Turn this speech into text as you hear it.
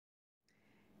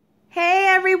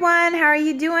everyone. How are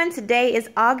you doing? Today is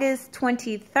August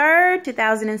 23rd,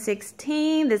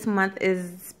 2016. This month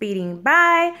is speeding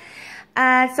by.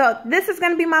 So this is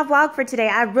going to be my vlog for today.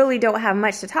 I really don't have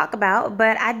much to talk about,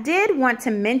 but I did want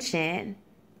to mention,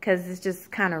 because it's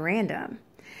just kind of random,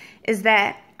 is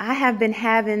that I have been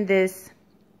having this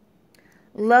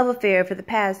love affair for the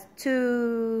past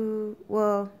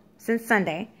since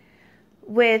Sunday,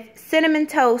 with cinnamon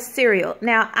toast cereal.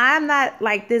 Now, I'm not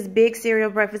like this big cereal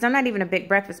breakfast. I'm not even a big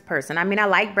breakfast person. I mean, I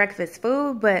like breakfast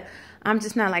food, but I'm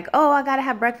just not like, oh, I gotta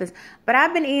have breakfast. But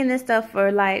I've been eating this stuff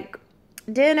for like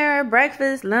dinner,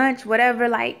 breakfast, lunch, whatever,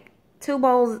 like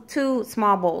two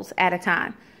small bowls at a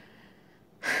time,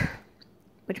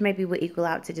 which maybe would equal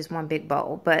out to just one big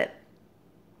bowl. But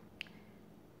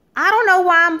I don't know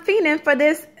why I'm fiending for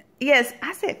this. Yes,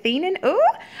 I said fiending. Ooh.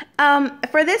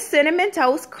 For this cinnamon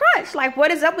toast crunch. Like, what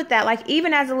is up with that? Like,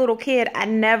 even as a little kid,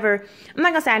 I'm not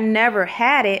gonna say I never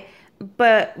had it,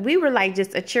 but we were like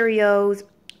just a Cheerios,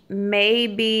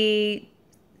 maybe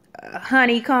a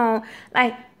honeycomb.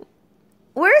 Like,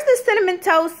 where's the cinnamon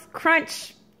toast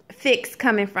crunch fix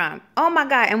coming from? Oh my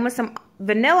God. And with some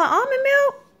vanilla almond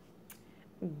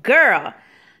milk? Girl,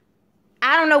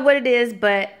 I don't know what it is,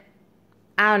 but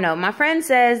I don't know. My friend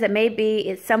says that maybe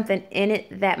it's something in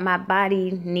it that my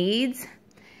body needs.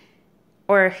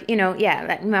 Or, you know, yeah,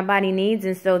 that my body needs.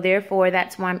 And so, therefore,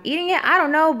 that's why I'm eating it. I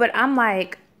don't know, but I'm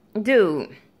like,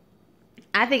 dude,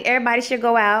 I think everybody should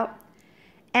go out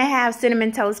and have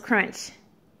cinnamon toast crunch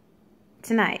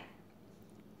tonight.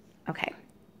 Okay.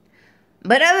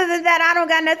 But other than that, I don't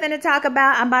got nothing to talk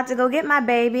about. I'm about to go get my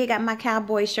baby. Got my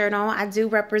cowboy shirt on. I do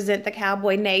represent the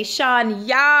cowboy nation.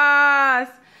 Yes!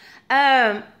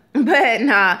 But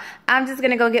nah, I'm just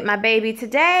gonna go get my baby.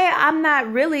 Today, I'm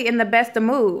not really in the best of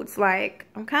moods. Like,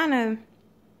 I'm kind of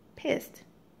pissed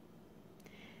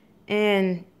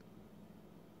and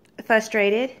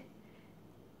frustrated.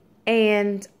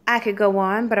 And I could go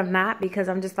on, but I'm not, because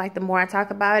I'm just like, the more I talk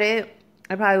about it,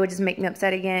 it probably would just make me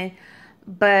upset again.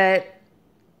 But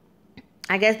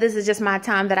I guess this is just my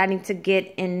time that I need to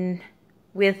get in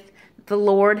with the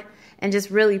Lord and just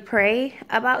really pray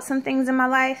about some things in my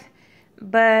life.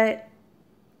 But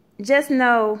just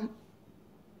know,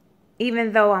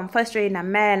 even though I'm frustrated and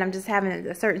I'm mad and I'm just having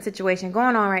a certain situation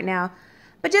going on right now,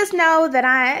 but just know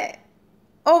that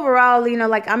overall, you know,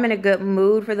 like, I'm in a good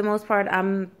mood for the most part.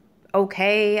 I'm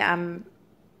okay. I'm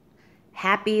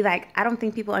happy. Like, I don't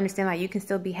think people understand, like, you can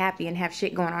still be happy and have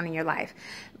shit going on in your life.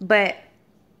 But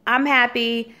I'm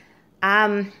happy.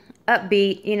 I'm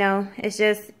upbeat, you know. It's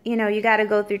just, you know, you got to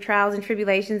go through trials and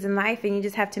tribulations in life, and you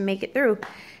just have to make it through.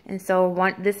 And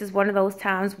so this is one of those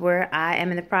times where I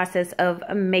am in the process of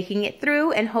making it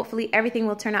through, and hopefully everything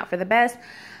will turn out for the best.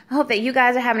 I hope that you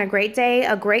guys are having a great day,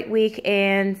 a great week,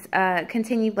 and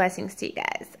continued blessings to you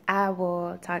guys. I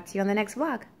will talk to you on the next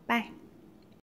vlog. Bye.